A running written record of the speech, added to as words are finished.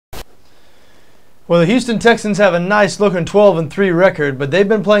Well, the Houston Texans have a nice-looking 12-3 record, but they've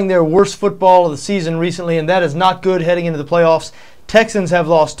been playing their worst football of the season recently, and that is not good heading into the playoffs. Texans have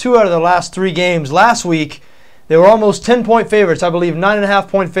lost 2 out of their last 3 games. Last week, they were almost 10-point favorites, I believe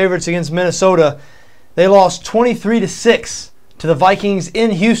 9.5-point favorites against Minnesota. They lost 23-6 to the Vikings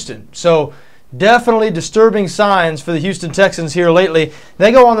in Houston. So definitely disturbing signs for the Houston Texans here lately.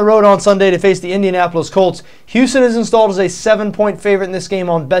 They go on the road on Sunday to face the Indianapolis Colts. Houston is installed as a 7-point favorite in this game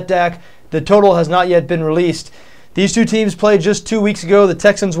on BETDAQ. The total has not yet been released. These two teams played just 2 weeks ago. The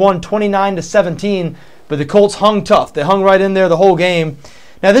Texans won 29-17, but the Colts hung tough. They hung right in there the whole game.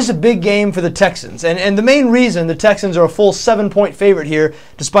 Now, this is a big game for the Texans, and the main reason the Texans are a full 7-point favorite here,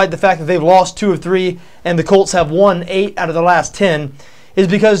 despite the fact that they've lost 2 of 3 and the Colts have won 8 out of the last 10, is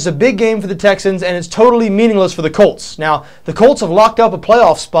because it's a big game for the Texans and it's totally meaningless for the Colts. Now, the Colts have locked up a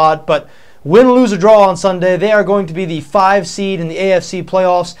playoff spot, but win, lose, or draw on Sunday, they are going to be the 5 seed in the AFC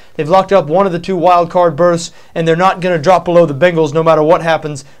playoffs. They've locked up one of the 2 wild card berths, and they're not going to drop below the Bengals no matter what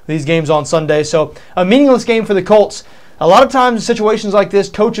happens with these games on Sunday. So a meaningless game for the Colts. A lot of times in situations like this,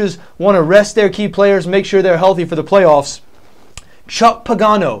 coaches want to rest their key players, make sure they're healthy for the playoffs. Chuck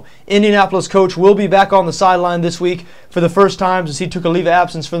Pagano, Indianapolis coach, will be back on the sideline this week for the first time since he took a leave of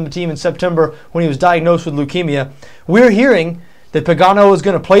absence from the team in September when he was diagnosed with leukemia. We're hearing that Pagano is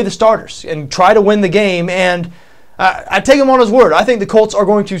going to play the starters and try to win the game, and I take him on his word. I think the Colts are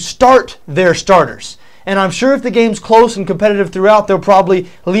going to start their starters. And I'm sure if the game's close and competitive throughout, they'll probably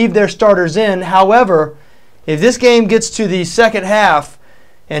leave their starters in. However, if this game gets to the second half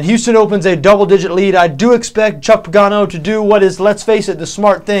and Houston opens a double-digit lead, I do expect Chuck Pagano to do what is, let's face it, the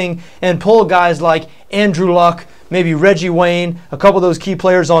smart thing and pull guys like Andrew Luck, maybe Reggie Wayne, a couple of those key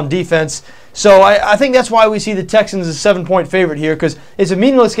players on defense. So I think that's why we see the Texans as a 7-point favorite here, because it's a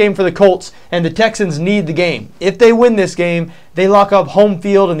meaningless game for the Colts, and the Texans need the game. If they win this game, they lock up home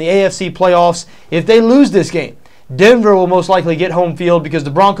field in the AFC playoffs. If they lose this game, Denver will most likely get home field because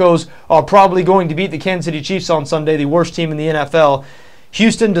the Broncos are probably going to beat the Kansas City Chiefs on Sunday, the worst team in the NFL.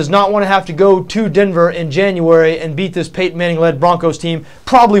 Houston does not want to have to go to Denver in January and beat this Peyton Manning-led Broncos team.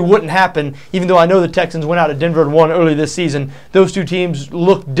 Probably wouldn't happen, even though I know the Texans went out to Denver and won early this season. Those two teams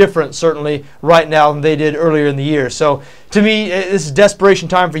look different, certainly, right now than they did earlier in the year. So, to me, this is desperation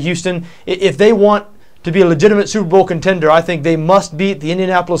time for Houston. If they want to be a legitimate Super Bowl contender, I think they must beat the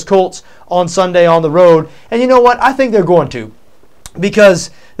Indianapolis Colts on Sunday on the road. And you know what? I think they're going to.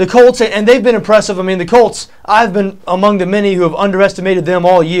 Because the Colts, and they've been impressive. I mean, the Colts, I've been among the many who have underestimated them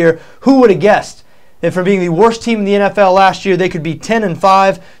all year. Who would have guessed that from being the worst team in the NFL last year, they could be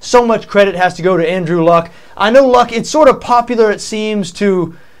 10-5? So much credit has to go to Andrew Luck. I know Luck, it's sort of popular, it seems,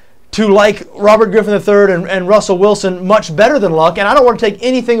 to like Robert Griffin III and Russell Wilson much better than Luck, and I don't want to take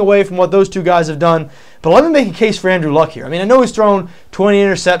anything away from what those two guys have done, but let me make a case for Andrew Luck here. I mean, I know he's thrown 20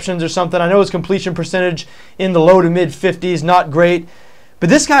 interceptions or something. I know his completion percentage in the low to mid-50s, not great, but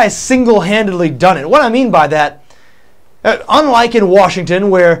this guy has single-handedly done it. What I mean by that, unlike in Washington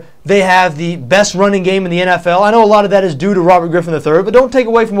where they have the best running game in the NFL, I know a lot of that is due to Robert Griffin III, but don't take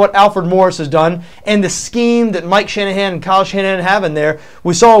away from what Alfred Morris has done and the scheme that Mike Shanahan and Kyle Shanahan have in there.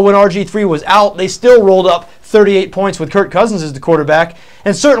 We saw when RG3 was out, they still rolled up 38 points with Kirk Cousins as the quarterback,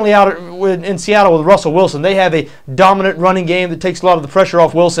 and certainly out in Seattle with Russell Wilson. They have a dominant running game that takes a lot of the pressure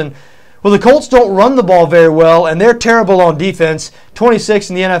off Wilson. Well, the Colts don't run the ball very well, and they're terrible on defense, 26th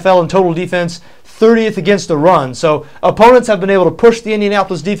in the NFL in total defense, 30th against the run. So opponents have been able to push the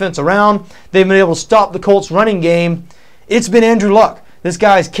Indianapolis defense around. They've been able to stop the Colts running game. It's been Andrew Luck. This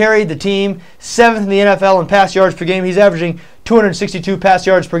guy's carried the team, 7th in the NFL in pass yards per game. He's averaging 262 pass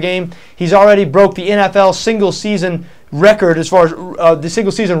yards per game. He's already broke the NFL single-season record as far as the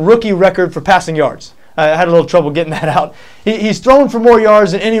single-season rookie record for passing yards. I had a little trouble getting that out. He's thrown for more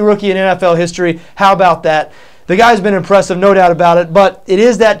yards than any rookie in NFL history. How about that? The guy's been impressive, no doubt about it, but it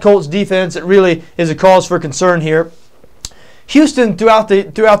is that Colts defense that really is a cause for concern here. Houston, throughout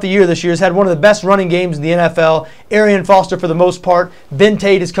the year this year, has had one of the best running games in the NFL. Arian Foster for the most part. Ben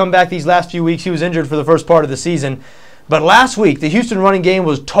Tate has come back these last few weeks. He was injured for the first part of the season. But last week, the Houston running game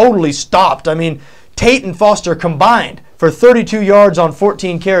was totally stopped. I mean, Tate and Foster combined for 32 yards on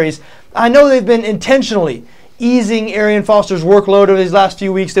 14 carries. I know they've been intentionally easing Arian Foster's workload over these last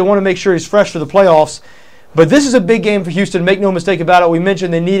few weeks. They want to make sure he's fresh for the playoffs. But this is a big game for Houston. Make no mistake about it. We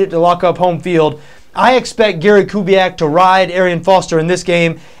mentioned they need it to lock up home field. I expect Gary Kubiak to ride Arian Foster in this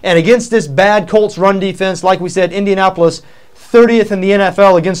game. And against this bad Colts run defense, like we said, Indianapolis, 30th in the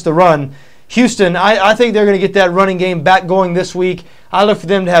NFL against the run. Houston, I think they're going to get that running game back going this week. I look for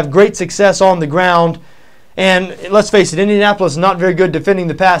them to have great success on the ground. And let's face it, Indianapolis is not very good defending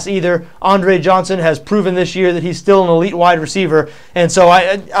the pass either. Andre Johnson has proven this year that he's still an elite wide receiver. And so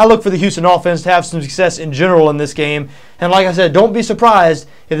I look for the Houston offense to have some success in general in this game. And like I said, don't be surprised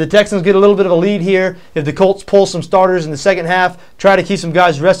if the Texans get a little bit of a lead here, if the Colts pull some starters in the second half, try to keep some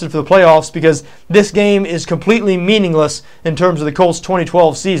guys rested for the playoffs, because this game is completely meaningless in terms of the Colts'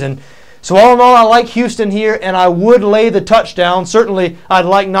 2012 season. So all in all, I like Houston here, and I would lay the touchdown. Certainly, I'd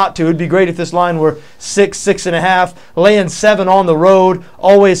like not to. It'd be great if this line were 6, 6.5. Laying 7 on the road,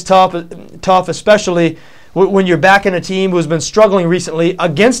 always tough, especially when you're backing a team who's been struggling recently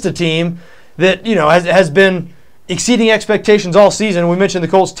against a team that has been exceeding expectations all season. We mentioned the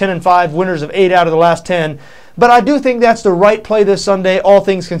Colts 10-5, winners of 8 out of the last 10. But I do think that's the right play this Sunday, all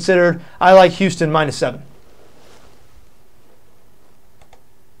things considered. I like Houston -7.